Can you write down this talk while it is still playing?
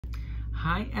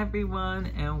Hi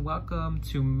everyone, and welcome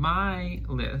to my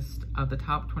list of the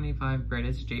top 25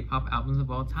 greatest J-pop albums of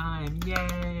all time.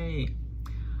 Yay!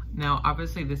 Now,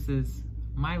 obviously this is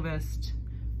my list,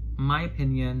 my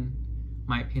opinion.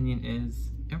 My opinion is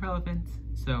irrelevant.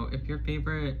 So if your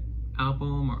favorite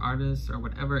album or artist or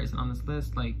whatever isn't on this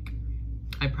list, like,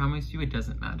 I promise you it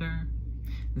doesn't matter.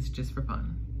 This is just for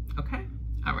fun. Okay?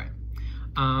 Alright.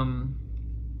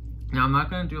 Now I'm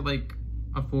not gonna do like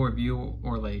a full review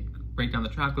or like break down the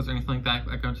track list or anything like that.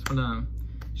 Like, I'm just gonna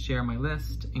share my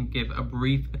list and give a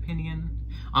brief opinion.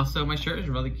 Also, my shirt is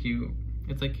really cute.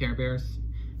 It's like Care Bears.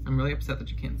 I'm really upset that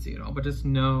you can't see it all, but just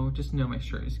know my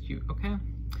shirt is cute, okay?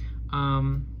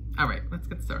 All right, let's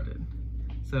get started.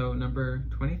 So number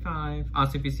 25.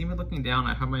 Also, if you see me looking down,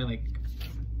 I have my like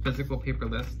physical paper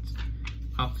list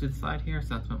off to the side here,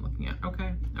 so that's what I'm looking at.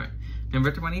 Okay, all right.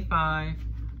 Number 25,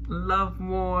 Love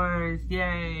Wars,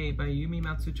 yay, by Yumi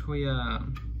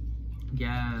Matsutoya.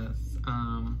 Yes.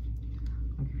 I'll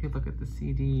give you a look at the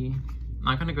CD. I'm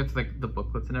not gonna go to like the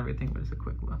booklets and everything, but just a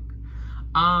quick look.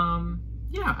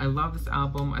 Yeah, I love this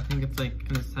album. I think it's like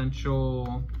an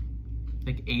essential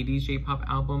like 80s J-pop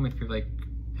album. If you're like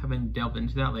haven't delved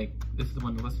into that, like this is the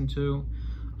one to listen to.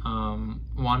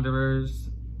 Wanderers,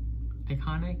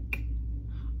 ICONIQ.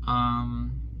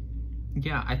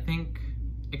 Yeah, I think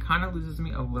it kind of loses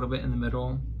me a little bit in the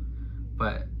middle,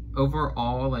 but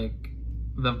overall, like,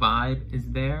 the vibe is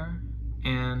there.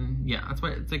 And yeah, that's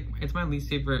why it's like, it's my least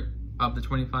favorite of the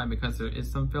 25 because there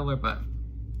is some filler, but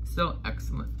still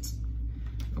excellent.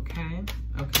 Okay,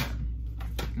 okay.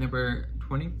 Number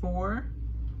 24,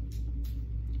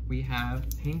 we have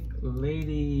Pink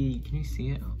Lady. Can you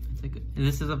see it? It's like,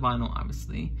 this is a vinyl,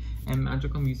 obviously. And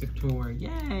Magical Music Tour,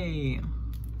 yay!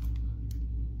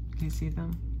 Can you see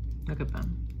them? Look at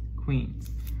them,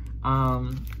 queens.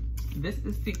 This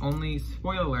is the only,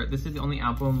 spoiler alert, this is the only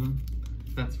album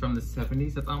that's from the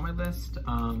 70s that's on my list.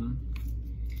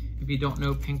 If you don't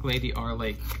know, Pink Lady are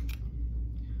like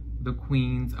the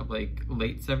queens of like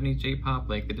late 70s J-pop,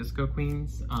 like the disco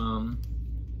queens.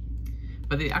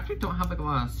 But they actually don't have like a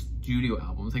lot of studio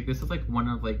albums. Like this is like one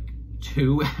of like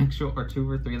two or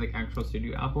three like actual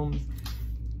studio albums.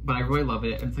 But I really love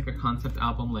it. It's like a concept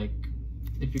album. Like,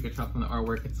 if you could tell from the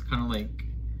artwork, it's kind of like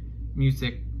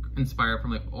music inspired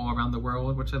from like all around the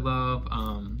world, which I love.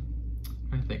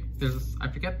 I think there's, I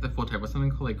forget the full title, but something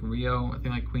called like Rio. I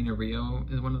think like Queen of Rio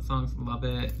is one of the songs. Love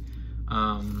it.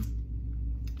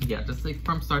 Yeah, just like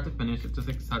from start to finish, it's just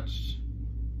like such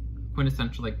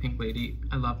quintessential like Pink Lady.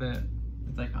 I love it.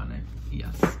 It's iconic.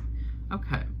 Yes.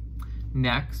 Okay.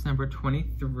 Next, number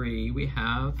 23, we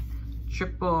have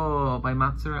Triple by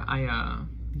Matsuura Aya.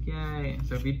 Yay.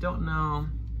 So if you don't know,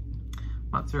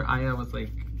 Matsuura Aya was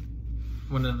like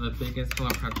one of the biggest Hello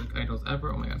Project idols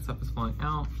ever. Oh my god, stuff is falling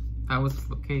out. That was the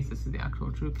slip case. This is the actual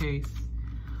true case.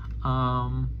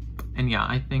 And yeah,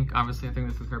 I think obviously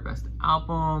this is her best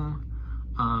album.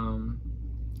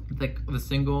 Like the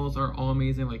singles are all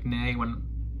amazing. Like Nay,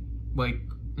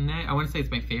 I wouldn't say it's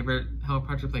my favorite Hello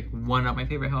Project, like one of my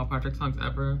favorite Hello Project songs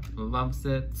ever. Loves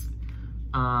it.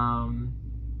 And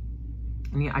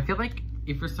yeah, I feel like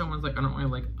if you're someone's like, I don't really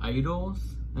like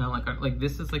idols, and I'm like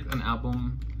this is like an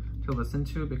album to listen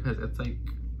to because it's like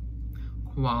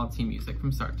quality music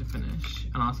from start to finish.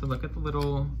 And also look at the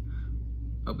little,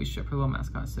 oh, we strip her little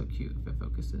mascot. It's so cute if it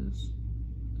focuses.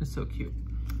 It's so cute.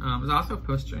 There's also a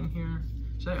poster in here.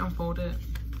 Should I unfold it?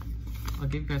 I'll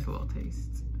give you guys a little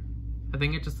taste. I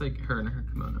think it's just like her in her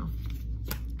kimono.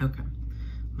 Okay,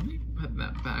 let me put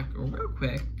that back real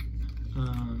quick.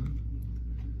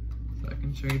 So I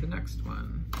can show you the next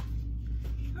one.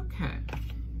 Okay.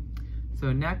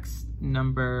 So next,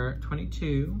 number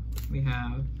 22, we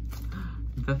have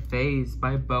The Phase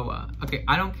by Boa. Okay,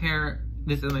 I don't care.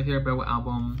 This is my favorite Boa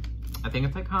album. I think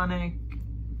it's iconic.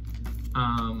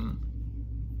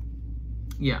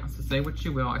 Yeah, so say what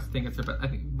you will. I think it's her best. I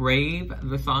think Brave,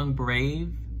 the song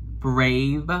Brave,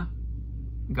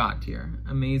 God tier.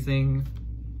 Amazing.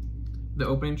 The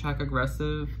opening track,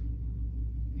 Aggressive,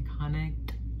 iconic.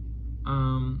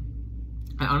 I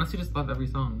honestly just love every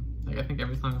song. Like, I think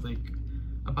every song is like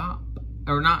a bop.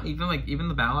 Or not even like, even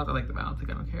the ballads, I like the ballads, like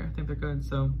I don't care. I think they're good.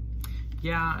 So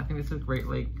yeah, I think this is great,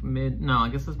 like I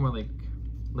guess it's more like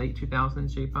late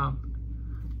 2000s J-pop.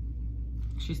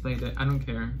 She slayed it. I don't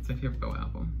care. It's my favorite Boa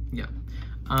album. Yeah.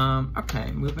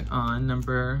 Okay, moving on.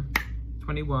 Number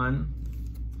 21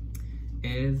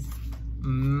 is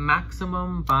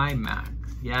Maximum by Max.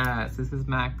 Yes, this is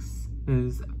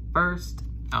Max's first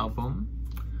album.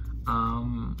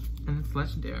 And it's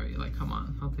legendary. Like, come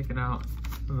on, I'll take it out.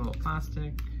 A little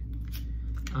plastic.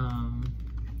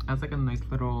 It has like a nice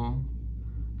little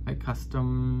like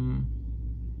custom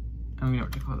I don't know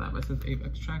what to call that, but it says 8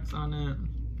 extracts on it.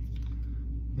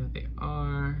 There they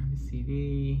are, the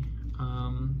CD.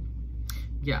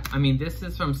 Yeah, I mean, this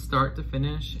is from start to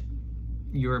finish,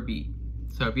 Eurobeat.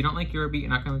 So if you don't like Eurobeat, you're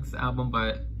not gonna like this album,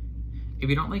 but if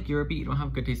you don't like Eurobeat, you don't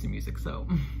have good taste in music, so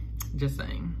just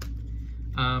saying.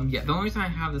 Yeah, the only reason I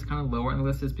have this kind of lower on the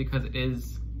list is because it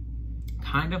is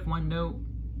kind of one note.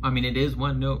 I mean, it is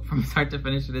one note from start to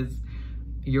finish. It is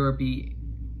Eurobeat,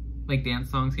 like dance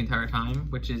songs the entire time,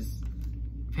 which is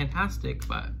fantastic,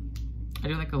 but I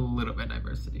do like a little bit of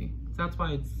diversity. So that's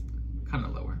why it's kind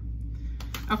of lower.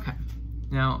 Okay,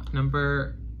 now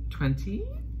number 20.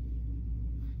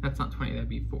 That's not 20, that'd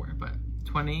be 4, but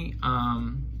 20.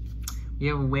 We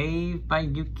have Wave by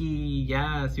YUKI.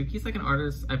 Yes, YUKI's like an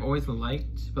artist I've always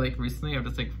liked, but like recently I've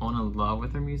just like fallen in love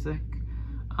with her music.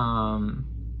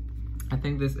 I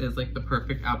think this is like the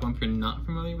perfect album if you're not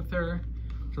familiar with her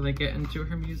to like get into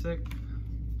her music.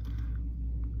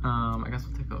 I guess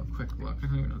we'll take a quick look. I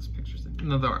don't even know there's pictures in here.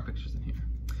 No, there are pictures in here.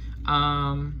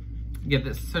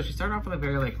 Yeah, so she started off with a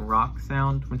very like rock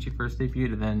sound when she first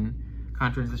debuted, and then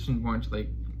kind of transitioned more into like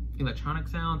electronic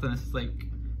sounds, and this is like,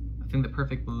 I think, the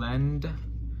perfect blend.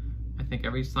 I think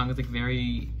every song is like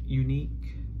very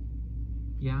unique.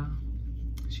 Yeah,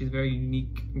 she's a very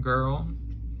unique girl.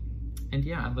 And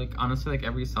yeah, like honestly, like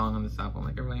every song on this album,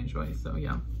 like I really enjoy. So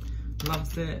yeah,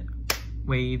 loves it.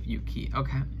 Wave, YUKI.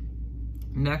 Okay.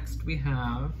 Next we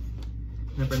have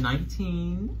number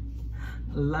 19,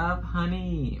 Love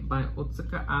Honey by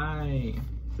Otsuka Aya.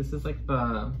 This is like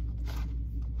the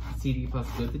CD plus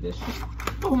goods edition.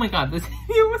 Oh my god, this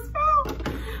CD was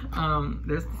found!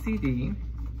 There's the CD.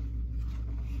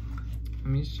 Let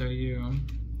me show you.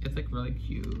 It's like really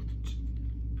cute.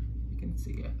 You can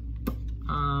see it.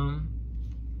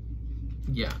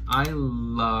 Yeah, I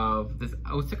love this.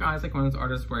 Otsuka Aya is like one of those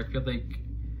artists where I feel like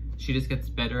she just gets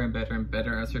better and better and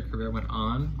better as her career went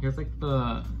on. Here's like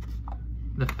the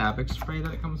fabric spray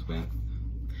that it comes with.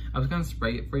 I was gonna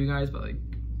spray it for you guys, but like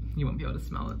you won't be able to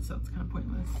smell it, so it's kind of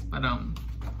pointless. But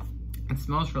it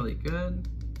smells really good.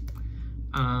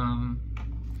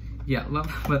 Yeah,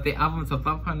 but the album itself,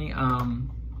 Love Honey,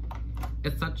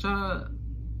 it's such a,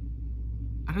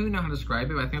 I don't even know how to describe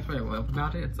it, but I think that's what I love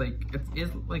about it. It's like, it is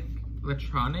like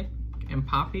electronic and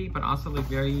poppy, but also like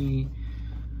very,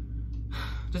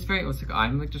 just very Otsuka.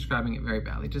 I'm like describing it very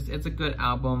badly. Just, it's a good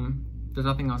album. There's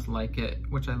nothing else like it,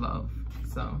 which I love.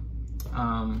 So,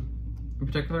 in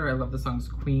particular, I love the songs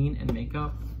Queen and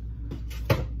Makeup.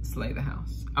 Slay the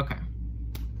house. Okay.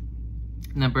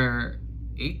 Number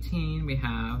 18, we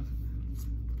have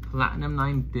Platinum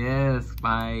 9 Disc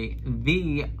by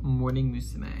The Morning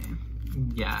Musume.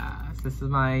 Yes, this is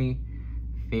my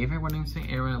favorite Morning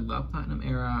Musume era. I love Platinum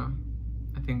era.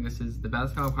 I think this is the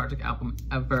best Fellow Project album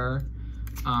ever.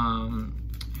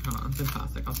 Hold on, it's in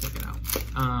plastic, I'll take it out.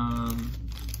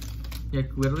 Yeah,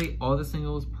 literally all the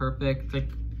singles perfect. Like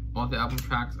all the album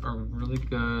tracks are really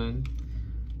good.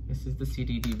 This is the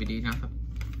CD DVD, not that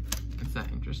it's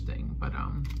that interesting, but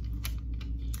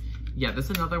yeah, this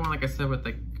is another one, like I said, with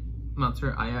like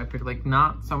Matsuura Aya. I feel like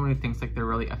not someone who thinks like they're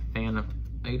really a fan of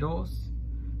idols.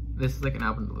 This is like an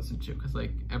album to listen to because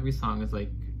like every song is like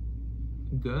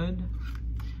good,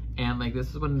 and like this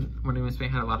is when Musume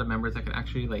had a lot of members that could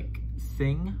actually like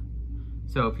sing.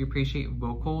 So if you appreciate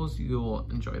vocals, you'll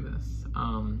enjoy this.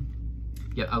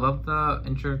 Yeah, I love the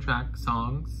intro track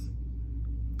songs.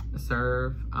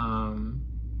 Serve.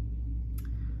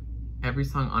 Every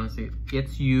song, honestly,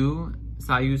 It's You,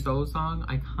 Sayu solo song,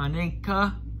 iconic.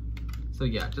 So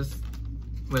yeah, just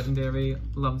legendary,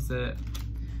 loves it.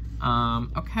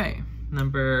 Okay,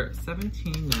 number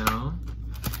 17 now,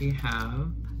 we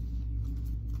have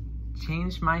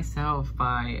Change Myself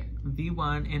by the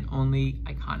one and only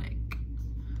ICONIQ.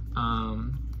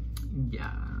 Yes.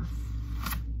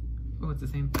 Oh, it's the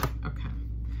same thing, okay.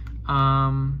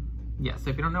 Yeah,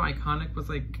 so if you don't know, ICONIQ was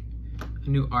like a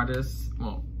new artist.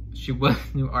 Well, she was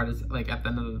a new artist like at the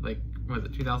end of the, like, was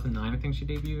it 2009? I think she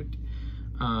debuted.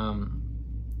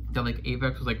 That like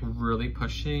Avex was like really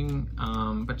pushing,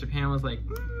 but Japan was like,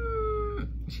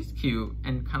 she's cute,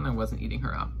 and kind of wasn't eating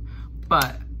her up.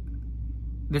 But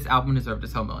this album deserved to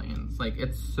sell millions. Like,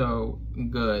 it's so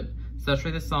good,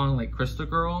 especially this song like Crystal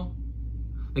Girl.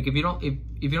 Like if you don't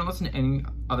listen to any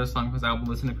other song from this album,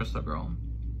 listen to Crystal Girl.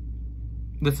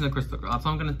 Listen to Crystal Girl. That's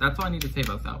all I need to say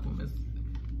about this album is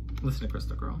listen to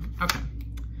Crystal Girl. Okay.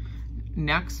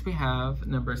 Next we have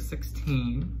number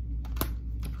 16.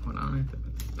 Hold on, I have to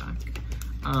put this back.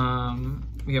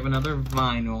 We have another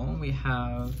vinyl. We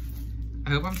have,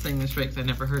 I hope I'm saying this right because I've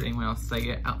never heard anyone else say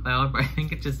it out loud, but I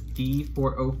think it's just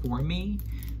D404 Me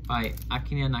by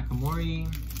Akina Nakamori.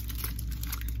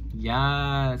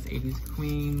 Yes, 80s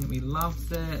queen. We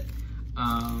loves it.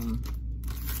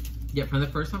 Yeah, from the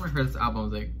first time I heard this album, I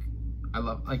was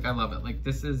like, I love it. Like,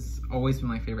 this has always been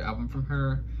my favorite album from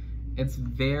her. It's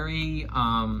very,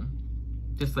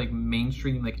 just like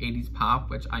mainstream, like 80s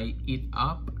pop, which I eat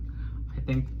up. I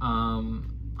think,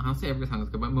 honestly, every song is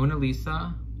good, but Mona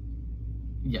Lisa,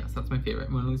 yes, that's my favorite.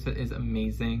 Mona Lisa is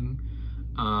amazing.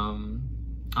 I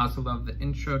also love the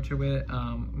intro to it.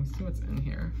 Let me see what's in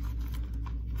here.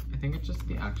 I think it's just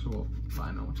the actual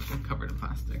vinyl, which is like covered in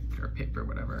plastic or paper,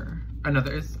 whatever. Oh no,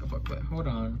 there is a booklet. Hold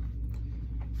on.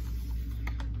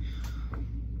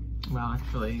 Well,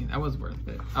 actually, that was worth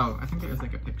it. Oh, I think there is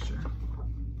like a picture.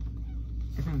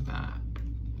 Isn't that?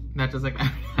 That just like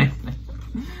advertisement.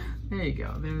 There you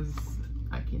go. There's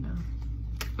Akina.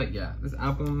 But yeah, this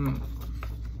album.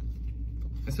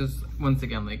 This is once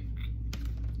again like,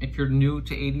 if you're new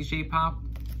to 80s J-pop,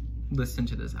 listen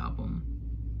to this album.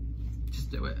 Just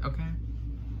do it, okay?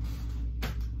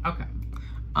 Okay.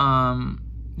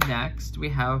 Next we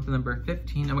have number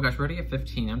 15. Oh my gosh, we're already at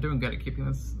 15. I'm doing good at keeping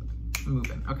this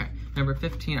moving. Okay, number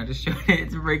 15, I just showed it.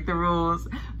 It's Break the Rules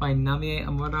by Namie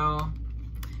Amuro.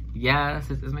 Yes,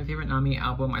 this is my favorite Namie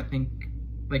album. I think,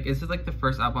 like, this is like the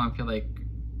first album I feel like,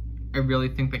 I really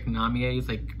think like Namie's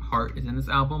like heart is in this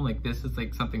album. Like, this is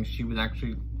like something she would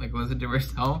actually like listen to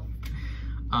herself.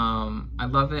 I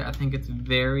love it. I think it's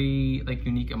very like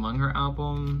unique among her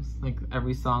albums. Like,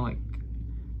 every song like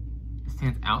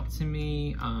stands out to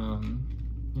me.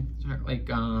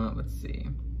 Let's see.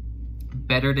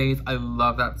 Better Days, I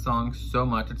love that song so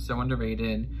much. It's so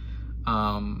underrated.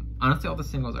 Honestly, all the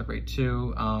singles are great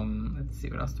too. Let's see,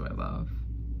 what else do I love?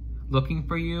 Looking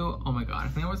for You, oh my god, I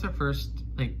think that was her first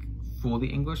like fully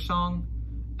English song,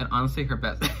 and honestly her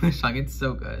best English song. It's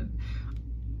so good.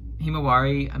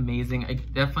 Himawari, amazing. I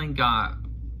definitely got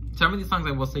some of these songs,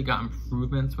 I will say, got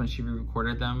improvements when she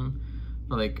re-recorded them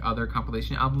for like other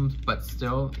compilation albums, but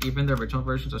still, even the original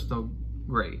versions are still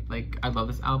great. Like, I love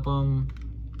this album.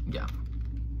 Yeah.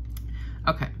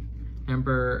 Okay,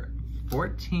 number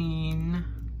 14,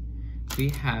 we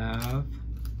have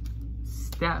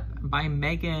Step by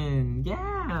Megan.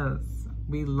 Yes,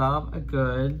 we love a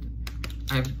good,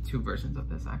 I have two versions of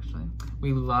this actually.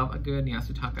 We love a good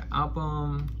Yasutaka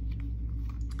album.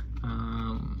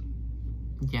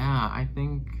 Yeah, I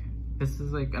think this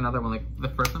is like another one. Like, the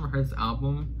first time I heard this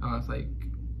album, I was like,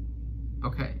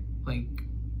 okay, like,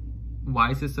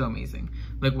 why is this so amazing?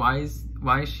 Like, why is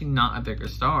she not a bigger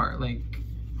star? Like,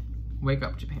 wake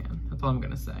up, Japan. That's all I'm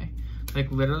gonna say. Like,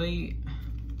 literally,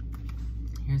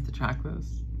 here's the track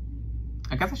list.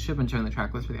 I guess I should have been showing the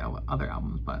track list for the other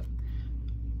albums, but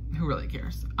who really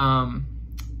cares?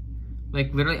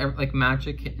 Like, literally, like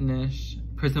Magic, Kittenish,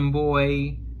 Prison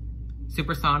Boy,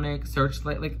 Supersonic,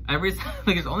 Searchlight, like every, like,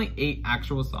 there's only 8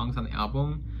 actual songs on the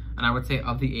album, and I would say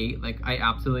of the 8, like, I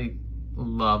absolutely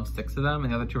love 6 of them,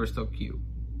 and the other 2 are still cute.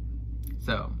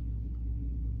 So,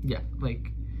 yeah, like,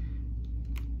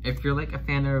 if you're like a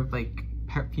fan of like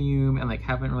Perfume and like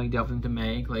haven't really delved into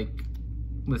Meg, like,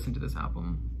 listen to this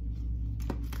album.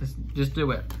 Just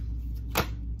do it.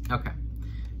 Okay.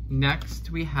 Next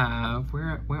we have,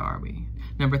 where are we?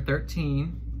 Number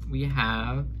 13, we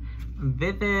have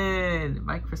Vivid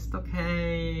by Crystal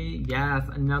K. Yes,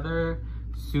 another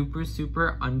super,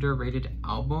 super underrated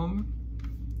album.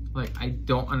 Like, I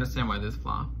don't understand why this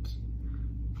flopped.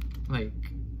 Like,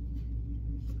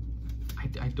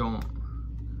 I don't.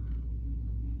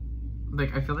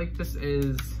 Like, I feel like this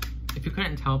is, if you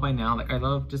couldn't tell by now, like, I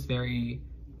love just very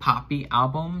poppy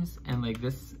albums, and like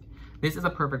this is a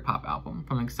perfect pop album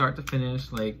from like start to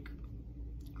finish, like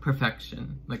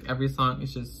perfection. Like, every song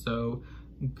is just so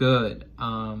good.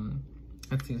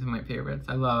 Let's see some of my favorites.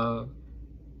 I love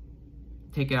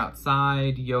Take It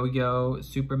Outside, Yo-Yo,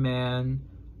 Superman,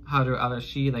 Haru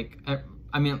Arashi. Like,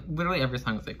 I mean, literally every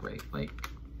song is like great. Like,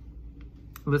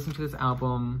 listen to this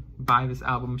album, buy this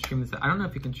album, stream this. I don't know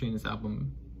if you can stream this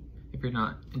album if you're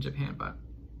not in Japan, but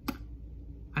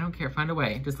I don't care, find a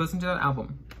way. Just listen to that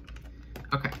album.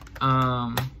 Okay,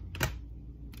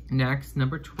 next,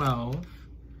 number 12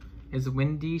 is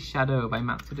Windy Shadow by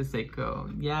Matsuda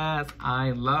Seiko. Yes,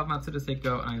 I love Matsuda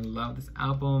Seiko, and I love this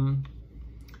album.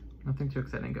 Nothing too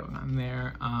exciting going on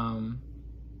there.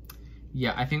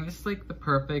 Yeah, I think this is like the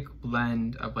perfect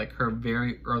blend of like her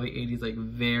very early 80s, like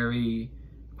very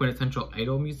quintessential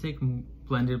idol music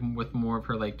blended with more of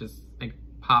her like just like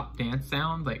pop dance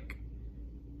sound. Like,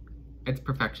 it's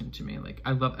perfection to me. Like,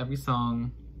 I love every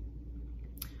song.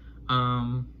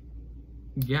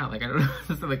 Yeah, like, I don't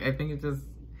know, like, I think it's just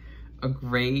a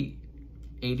great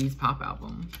 80s pop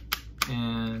album,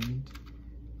 and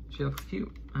she looks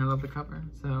cute. I love the cover,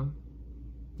 so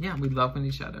yeah, we love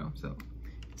Windy Shadow, so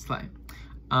slay.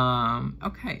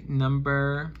 Okay,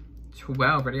 number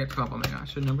 12, ready at 12, oh my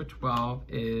gosh. So number 12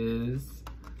 is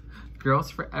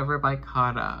Girls Forever by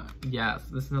Koda. Yes,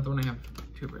 this is another one I have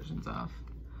 2 versions of.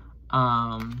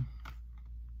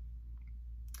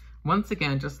 Once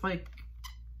again, just like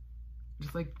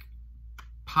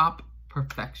pop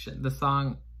perfection. The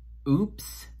song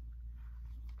Oops,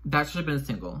 that should have been a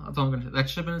single. That's all I'm gonna say. That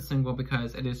should have been a single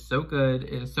because it is so good.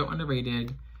 It is so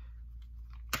underrated.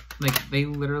 Like, they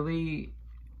literally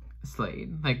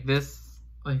slayed. Like, this,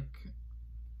 like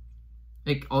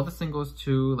all the singles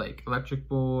too, like Electric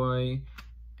Boy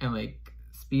and like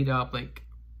Speed Up, like,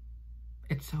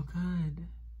 it's so good.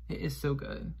 It is so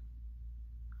good.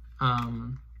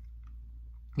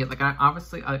 Yeah, like,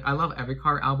 I love every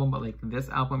Car album, but like this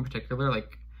album in particular,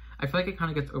 like, I feel like it kind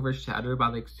of gets overshadowed by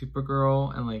like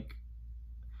Supergirl and like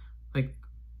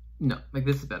no, like,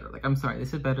 this is better. Like, I'm sorry,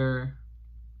 this is better.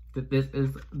 This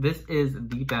is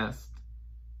the best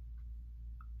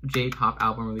J-pop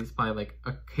album released by like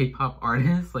a K-pop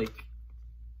artist. Like,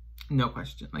 no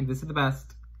question. Like, this is the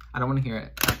best. I don't want to hear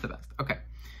it. That's the best. Okay.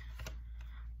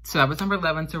 So that was number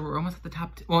 11. So we're almost at the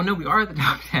top. Well, no, we are at the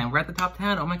top 10. We're at the top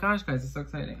 10. Oh my gosh, guys, it's so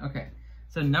exciting. Okay.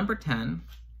 So number 10,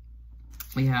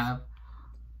 we have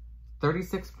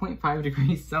 36.5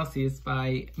 degrees Celsius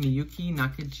by Miyuki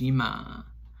Nakajima.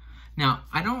 Now,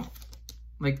 I don't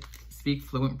like speak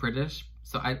fluent British,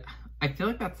 so I feel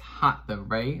like that's hot though,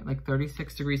 right? Like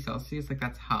 36 degrees Celsius, like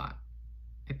that's hot,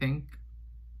 I think.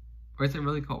 Or is it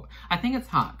really cold? I think it's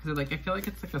hot because like I feel like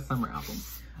it's like a summer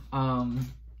album.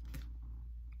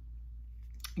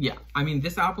 Yeah, I mean,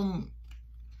 this album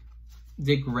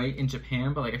did great in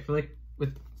Japan, but like I feel like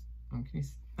with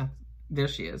there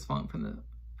she is falling from the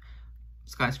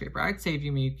skyscraper. I'd save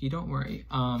you, Miyuki, don't worry.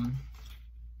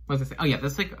 What was I saying? Oh yeah,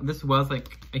 this was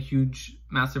like a huge,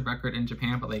 massive record in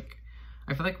Japan, but like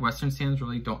I feel like Western fans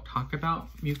really don't talk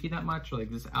about Miyuki that much, or like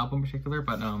this album in particular.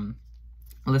 But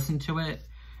listen to it.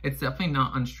 It's definitely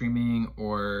not on streaming,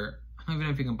 or I don't even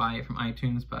know if you can buy it from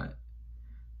iTunes, but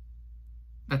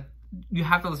that you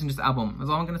have to listen to this album. That's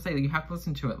all I'm gonna say. You have to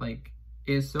listen to it. Like,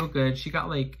 it is so good. She got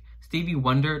like Stevie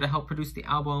Wonder to help produce the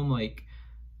album. Like,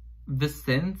 the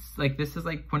synths, like this is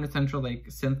like quintessential like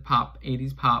synth pop,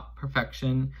 80s pop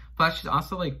perfection. Plus she's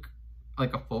also like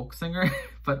a folk singer.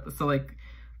 But so like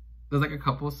there's like a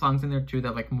couple of songs in there too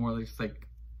that like more just like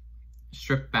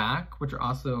stripped back, which are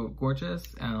also gorgeous.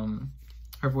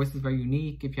 Her voice is very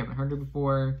unique if you haven't heard her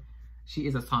before. She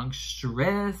is a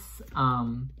songstress.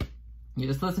 You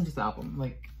just listen to this album,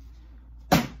 like,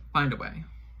 find a way.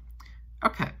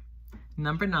 Okay,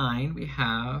 number 9 we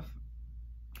have,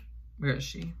 where is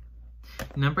she?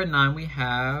 Number 9 we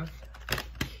have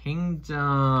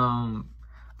Kingdom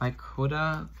by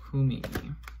Koda Kumi.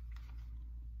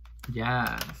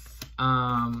 Yes.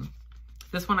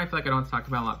 This one I feel like I don't have to talk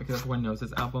about a lot because everyone knows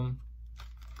this album.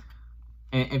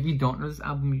 And if you don't know this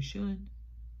album, you should.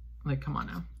 Like, come on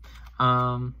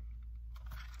now.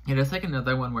 It is like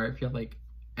another one where I feel like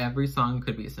every song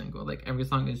could be a single. Like, every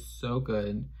song is so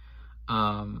good.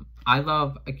 I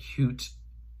love a cute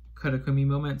Koda Kumi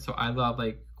moment, so I love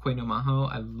like Koi no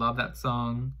Maho. I love that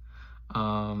song.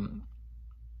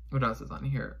 What else is on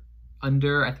here?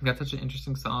 Under, I think that's such an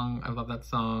interesting song. I love that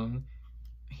song.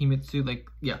 Himitsu, like,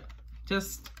 yeah,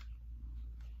 just,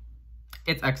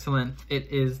 it's excellent.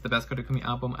 It is the best Koda Kumi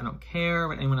album. I don't care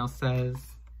what anyone else says.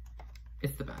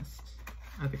 It's the best.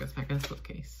 I think that's my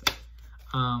case.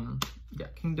 Yeah,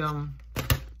 Kingdom,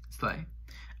 slay.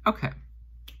 Okay,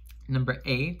 number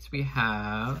 8, we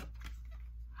have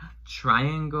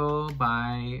Triangle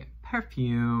by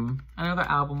Perfume. Another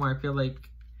album where I feel like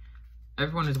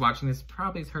everyone who's watching this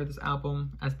probably has heard this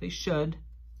album, as they should.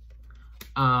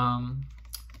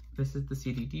 This is the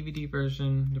CD DVD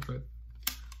version.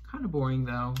 Kind of boring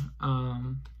though.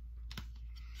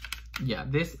 Yeah,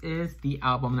 this is the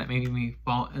album that made me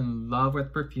fall in love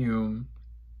with Perfume.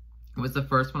 It was the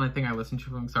first one I think I listened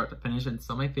to from start to finish, and it's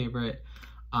still my favorite.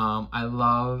 I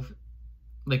love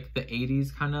like the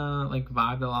 80s kind of like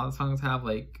vibe that a lot of songs have,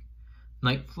 like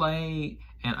Night Flight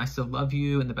and I Still Love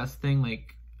You and The Best Thing,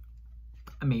 like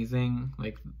amazing.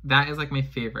 Like, that is like my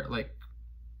favorite like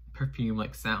Perfume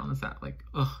like sounds, that like,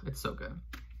 ugh, it's so good.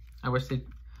 I wish they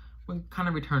would kind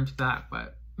of return to that,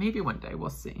 but maybe one day,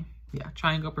 we'll see. Yeah,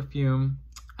 Triangle, Perfume,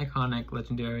 iconic,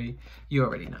 legendary, you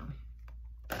already know.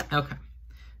 Okay,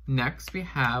 next we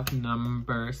have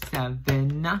number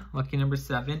 7. Lucky number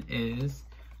 7 is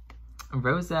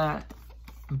Rosette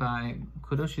by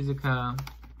Kudo Shizuka.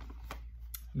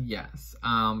 Yes,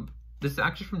 this is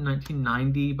actually from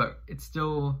 1990, but it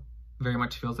still very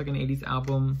much feels like an 80s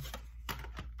album.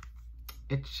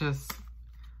 It's just,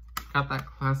 got that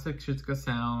classic Shizuka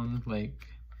sound, like,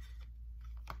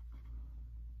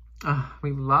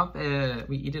 we love it.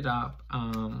 We eat it up.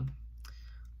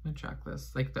 My track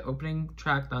list, like the opening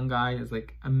track, Dangai, is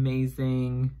like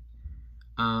amazing.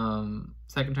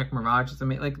 Second track, Mirage, is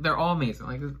amazing. Like, they're all amazing.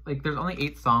 Like there's only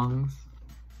 8 songs.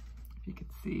 If you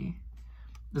could see,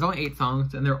 there's only 8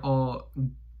 songs, and they're all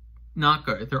not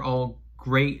good. They're all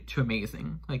great to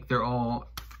amazing. Like, they're all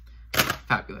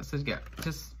fabulous. So yeah,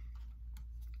 just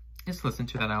listen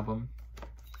to that album.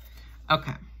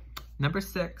 Okay, number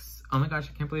 6. Oh my gosh,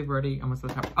 I can't believe we're already almost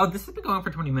at the top. Oh, this has been going for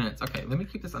 20 minutes. Okay, let me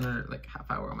keep this under like half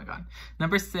hour. Oh my god.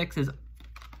 Number 6 is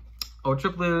Ultra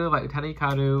Blue by Utada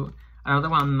Hikaru. Another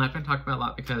one I'm not going to talk about a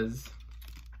lot because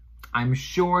I'm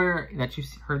sure that you've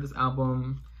heard this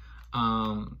album.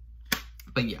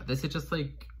 But yeah, this is just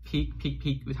like peak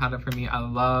Utada for me. I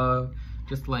love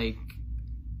just like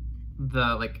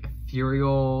the like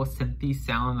ethereal synthy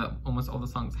sound that almost all the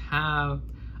songs have.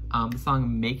 The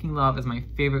song Making Love is my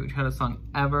favorite Utada song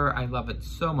ever. I love it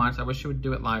so much. I wish she would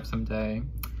do it live someday.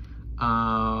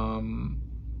 Yeah,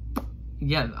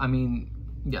 I mean,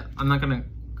 yeah, I'm not gonna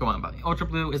go on about it. Ultra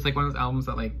Blue is like one of those albums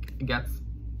that like gets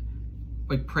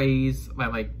like praise,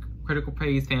 like critical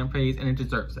praise, fan praise, and it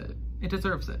deserves it. It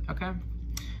deserves it, okay?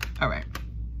 All right.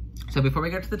 So before we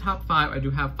get to the top 5, I do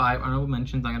have 5 honorable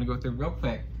mentions I'm gonna go through real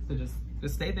quick. So just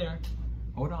stay there.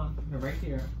 Hold on, they're right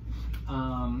here.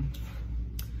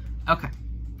 Okay,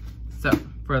 so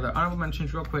for the honorable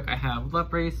mentions real quick, I have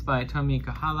Love Race by Tomi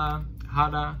Kahara.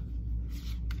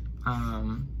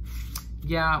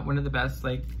 Yeah, one of the best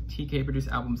like TK produced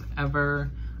albums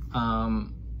ever.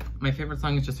 My favorite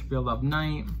song is just Real Love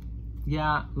Night.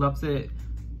 Yeah, loves it.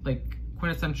 Like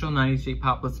quintessential 90s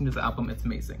J-pop. Listen to the album, it's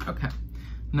amazing. Okay,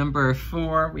 number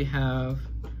 4, we have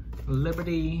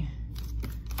Liberty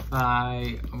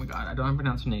by, oh my god, I don't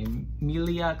pronounce her name,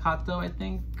 Milia Kato, I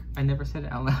think. I never said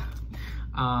it out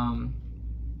loud.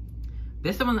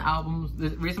 This is one of the albums,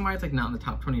 the reason why it's like not in the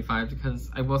top 25 is because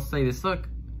I will say this, look,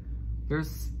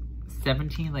 there's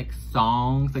 17 like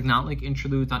songs, like not like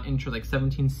interludes, not intro, like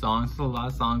 17 songs. There's a lot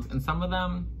of songs, and some of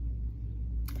them,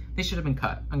 they should have been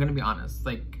cut. I'm gonna be honest.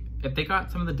 Like, if they got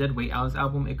some of the dead weight out of this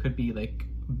album, it could be like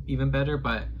even better,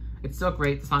 but it's still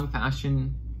great. The song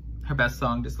Fashion, her best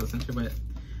song, just listen to it.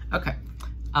 Okay.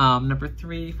 Number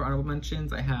 3 for honorable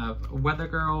mentions, I have Weather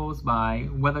Girls by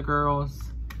Weather Girls.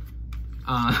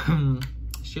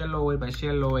 Shea Lloyd by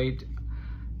Shea Lloyd.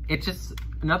 It's just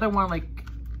another one, like,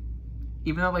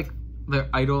 even though like the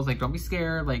idols, like, don't be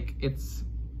scared, like, it's,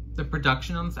 the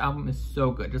production on this album is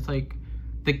so good. Just like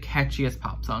the catchiest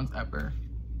pop songs ever.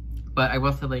 But I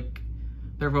will say, like,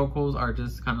 their vocals are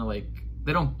just kind of like,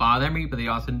 they don't bother me, but they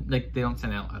also, like, they don't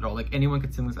stand out at all. Like, anyone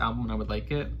could sing this album and I would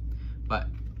like it. But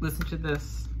listen to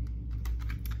this.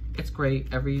 It's great.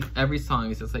 Every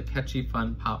song is just like catchy,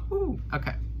 fun pop. Ooh,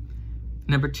 okay.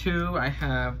 Number 2, I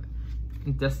have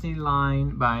Destiny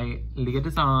Line by Liga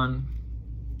Dazan.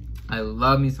 I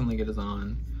love me some Liga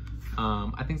Dazan.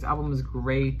 I think this album is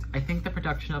great. I think the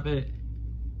production of it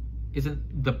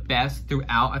isn't the best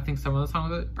throughout. I think some of the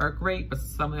songs are great, but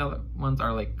some of the other ones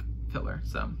are like filler.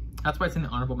 So that's why it's in the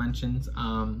honorable mentions.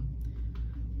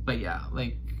 But yeah,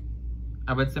 like,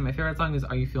 I would say my favorite song is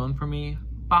Are You Feeling For Me?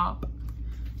 Bop.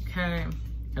 Okay.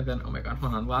 And then, oh my god,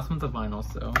 hold on. The last one's a vinyl,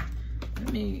 so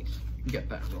let me get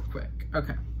that real quick.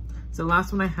 Okay. So the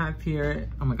last one I have here,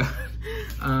 oh my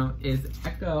god, is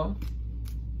Echo,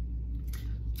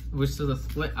 which is a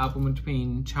split album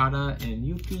between Chada and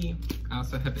Yuki. I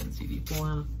also have it in CD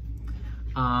form.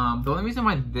 The only reason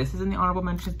why this is in the honorable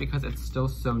mentions is because it's still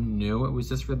so new. It was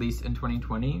just released in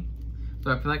 2020.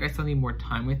 So I feel like I still need more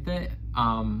time with it.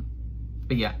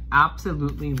 But yeah,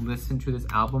 absolutely listen to this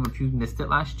album if you missed it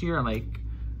last year, like,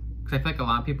 because I feel like a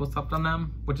lot of people slept on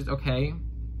them, which is okay,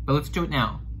 but let's do it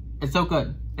now. It's so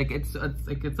good. Like, it's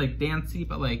like dancey,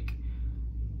 but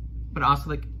also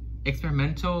like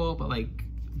experimental, but like,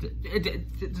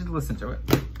 just listen to it.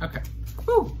 Okay.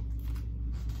 Woo.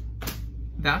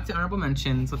 That's the honorable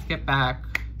mentions. Let's get back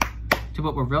to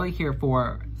what we're really here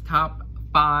for. Top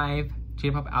 5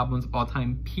 J-pop albums of all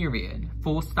time, period.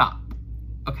 Full stop.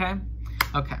 Okay?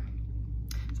 Okay.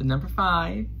 So number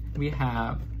 5, we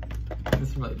have, this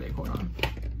is really big, hold on.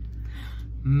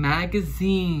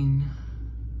 Magazine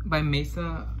by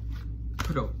Meisa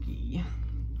Kuroki.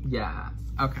 Yes.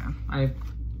 Okay.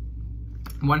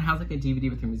 One has like a DVD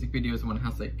with their music videos and one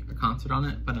has like a concert on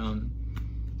it. But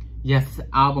yes, this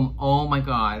album, oh my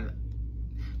god.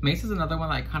 Meisa's another one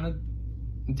that I kind of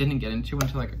didn't get into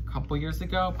until like a couple years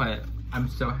ago, but I'm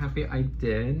so happy I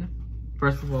did.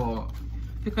 First of all,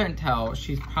 if you couldn't tell,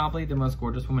 she's probably the most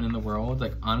gorgeous woman in the world.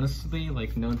 Like, honestly,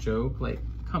 like, no joke. Like,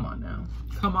 Come on now.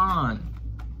 Come on.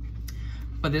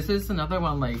 But this is another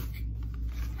one,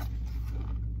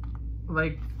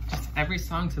 like just every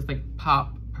song says like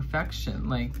pop perfection.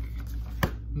 Like,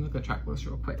 let me look at the track list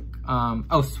real quick.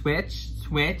 Oh, Switch,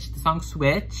 the song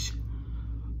Switch.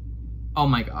 Oh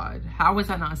my God, how was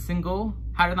that not a single?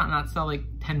 How did that not sell like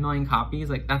 10 million copies?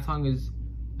 Like, that song is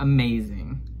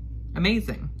amazing,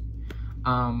 amazing.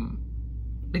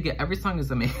 Like, yeah, every song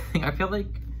is amazing. I feel like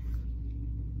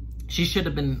she should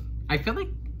have been, I feel like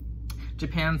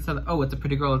Japan said, oh, it's a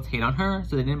pretty girl, let's hate on her,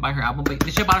 so they didn't buy her album, but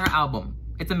they should have bought her album.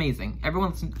 It's amazing.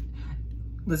 Everyone listen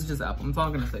to this album. That's all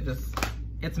I'm gonna say. Just,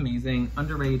 it's amazing,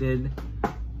 underrated.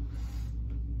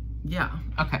 Yeah,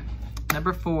 okay.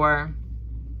 Number 4,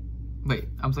 wait,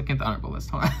 I was looking at the honorable list,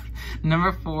 hold on.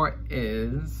 Number 4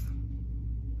 is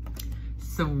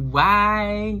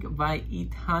Swag by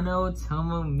Itano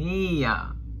Tomomi.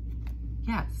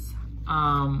 Yes.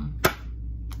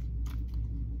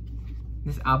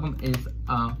 This album is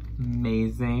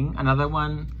amazing. Another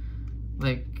one,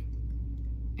 like,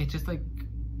 it's just like,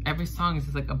 every song is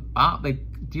just like a bop. Like,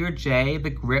 Dear Jay,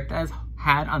 the grip that has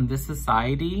had on this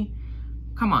society.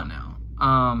 Come on now.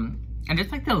 And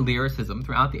just like the lyricism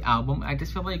throughout the album, I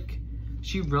just feel like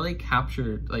she really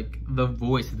captured like the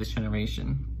voice of this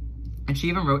generation. And she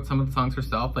even wrote some of the songs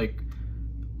herself, like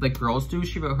Girls Do,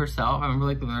 she wrote herself. I remember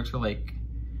like the lyrics were like,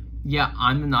 yeah,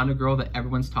 I'm the naughty girl that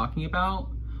everyone's talking about,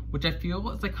 which I feel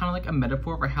is like kind of like a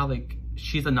metaphor for how like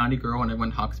she's a naughty girl and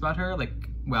everyone talks about her. Like,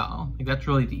 wow, like that's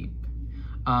really deep.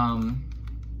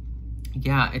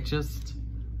 Yeah, it's just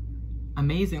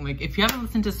amazing. Like, if you haven't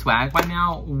listened to Swag by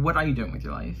now, what are you doing with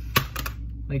your life?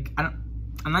 Like, I'm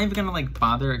not even gonna like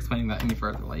bother explaining that any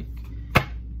further. Like,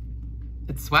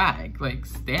 it's Swag. Like,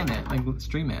 stand it. Like,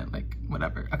 stream it. Like,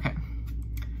 whatever. Okay.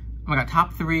 Oh my God,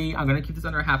 top 3. I'm gonna keep this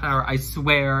under a half hour, I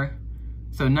swear.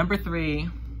 So number 3,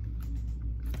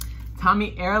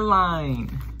 Tommy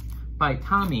Airline by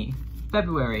Tommy,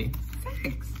 February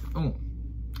 6th. Oh,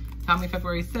 Tommy,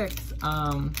 February 6th.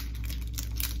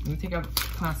 Let me take out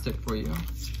plastic for you.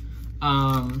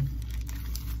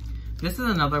 This is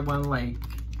another one, like,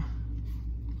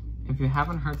 if you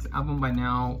haven't heard this album by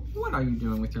now, what are you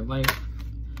doing with your life?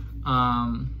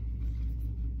 Hold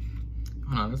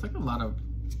on, there's like a lot of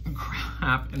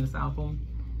crap in this album.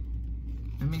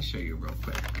 Let me show you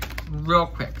real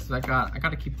quick, so I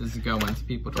gotta keep this going so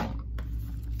people don't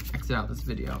exit out this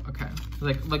video. Okay,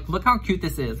 like look how cute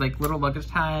this is, like little luggage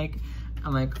tag,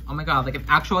 and like, oh my God, like an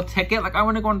actual ticket. Like, I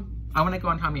want to go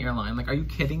on Tommy Airline. Like, are you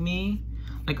kidding me?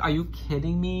 Like, are you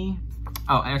kidding me?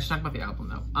 Oh, I should talk about the album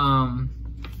though.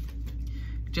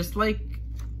 Just like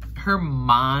her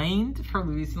mind for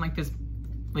releasing like this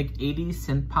like 80s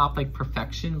synth pop like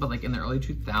perfection, but like in the early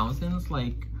 2000s,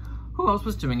 like who else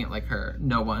was doing it like her?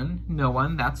 No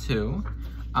one, that's who.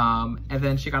 And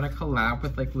then she got a collab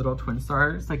with like Little Twin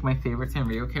Stars, like my favorite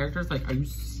Sanrio characters. Like, are you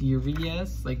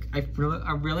serious? Like, I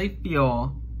really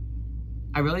feel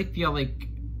like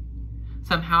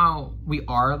somehow we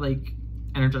are like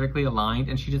energetically aligned,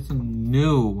 and she just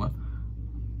knew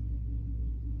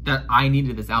that I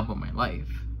needed this album in my life.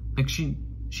 Like, she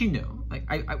knew. Like,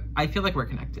 I feel like we're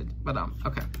connected. But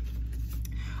okay.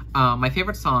 My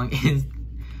favorite song is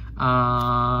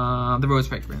The Rose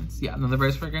Fragrance. Yeah, no, The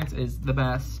Rose Fragrance is the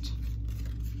best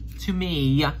to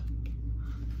me.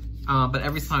 But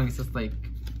every song is just like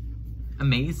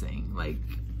amazing. Like,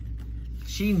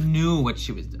 she knew what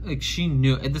she was doing. Like, she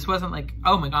knew. This wasn't like,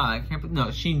 oh my God, I can't believe.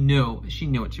 No, she knew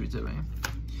what she was doing.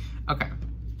 Okay.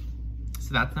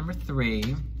 So that's number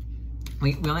 3.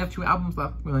 We only have 2 albums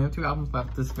left.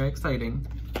 This is very exciting.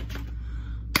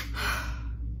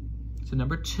 So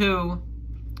number 2,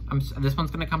 this one's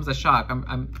gonna come as a shock.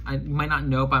 You might not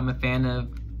know, but I'm a fan of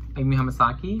Ayumi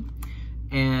Hamasaki,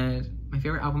 and my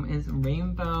favorite album is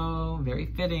Rainbow. Very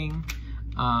fitting.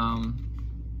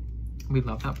 We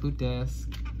love that blue disc.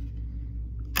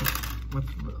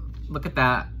 Look at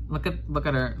that. Look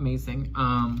at her. Amazing.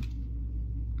 I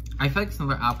feel like it's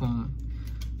another album.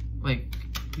 Like,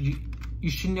 you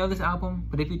should know this album,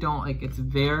 but if you don't, like, it's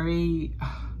very,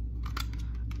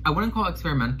 I wouldn't call it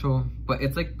experimental, but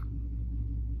it's like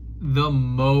the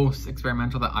most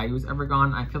experimental that IU's ever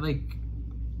gone. I feel like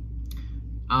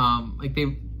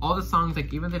all the songs,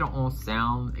 like, even if they don't all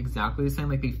sound exactly the same,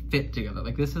 like, they fit together.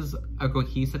 Like, this is a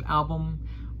cohesive album.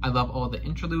 I love all the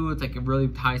interludes. Like, it really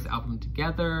ties the album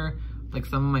together. Like,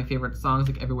 some of my favorite songs,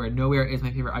 like Everywhere Nowhere is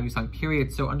my favorite IU song, period.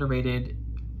 It's so underrated.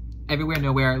 Everywhere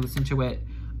Nowhere, I listen to it.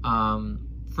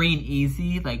 Free and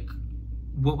Easy, like,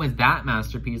 what was that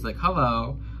masterpiece? Like,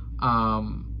 hello.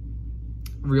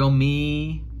 Real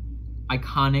Me,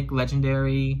 iconic,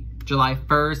 legendary. July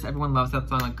 1st, everyone loves that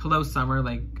song. Like, Hello Summer,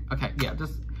 like, Okay, yeah,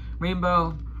 just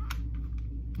Rainbow.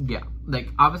 Yeah, like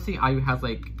obviously IU has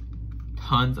like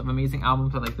tons of amazing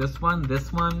albums, but like this one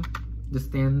just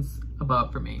stands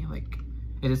above for me. Like,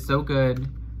 it is so good.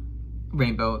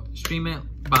 Rainbow, stream it,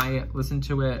 buy it, listen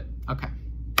to it. Okay,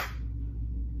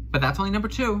 but that's only number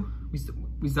 2. We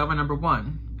still have a number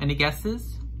 1. Any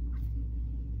guesses?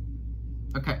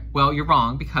 Okay, well, you're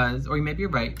wrong because, or maybe you're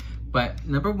right, but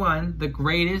number 1, the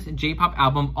greatest J-pop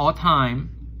album all time,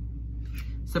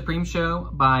 Supreme Show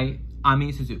by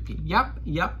Ami Suzuki.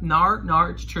 Yep, Nar,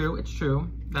 it's true.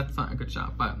 That's not a good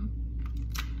shot, but,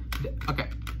 okay,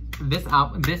 this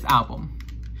album,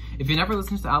 if you never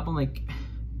listened to the album, like,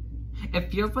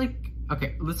 it feels like,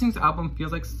 okay, listening to the album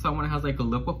feels like someone has, like,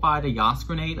 liquefied a Yas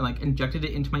grenade and, like, injected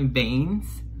it into my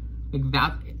veins. Like,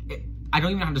 that, I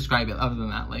don't even know how to describe it other than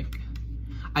that. Like,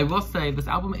 I will say, this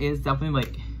album is definitely,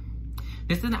 like,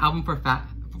 this is an album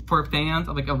for fans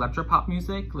of, like, electropop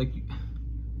music. Like,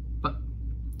 but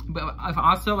I've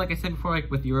also, like I said before, like,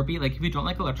 with Eurobeat, like, if you don't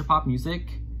like electropop music,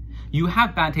 you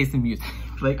have bad taste in music.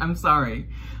 Like, I'm sorry.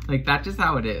 Like, that's just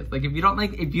how it is. Like, if you don't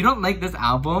like this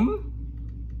album,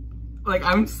 like,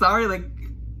 I'm sorry, like,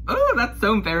 oh, that's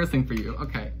so embarrassing for you.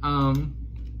 Okay, oh,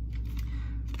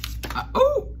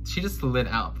 she just slid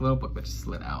out. The little booklet just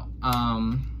slid out.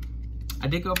 I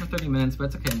did go over 30 minutes, but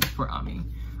it's okay, for Ami.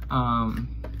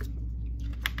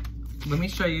 Let me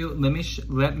show you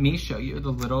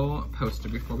the little poster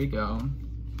before we go.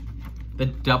 The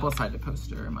double-sided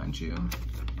poster, mind you.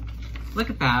 Look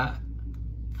at that.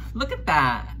 Look at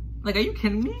that. Like, are you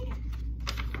kidding me?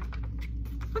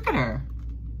 Look at her.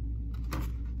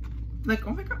 Like,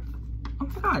 oh my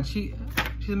god, she's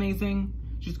amazing.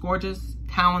 She's gorgeous,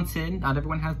 talented. Not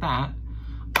everyone has that.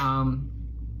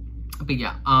 But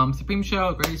yeah, Supreme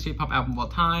Show, greatest J-pop album of all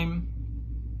time.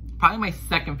 Probably my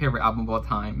second favorite album of all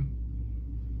time.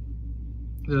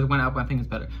 There's one album I think is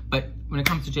better. But when it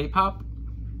comes to J-pop,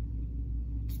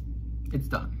 it's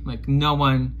done. Like, no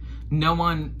one,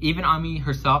 even Ami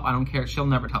herself, I don't care, she'll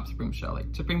never top Supreme Show.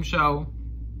 Like, Supreme Show,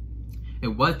 it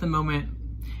was the moment,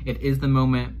 it is the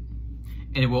moment,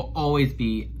 and it will always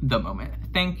be the moment.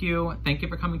 Thank you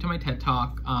for coming to my TED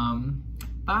Talk.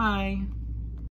 Bye.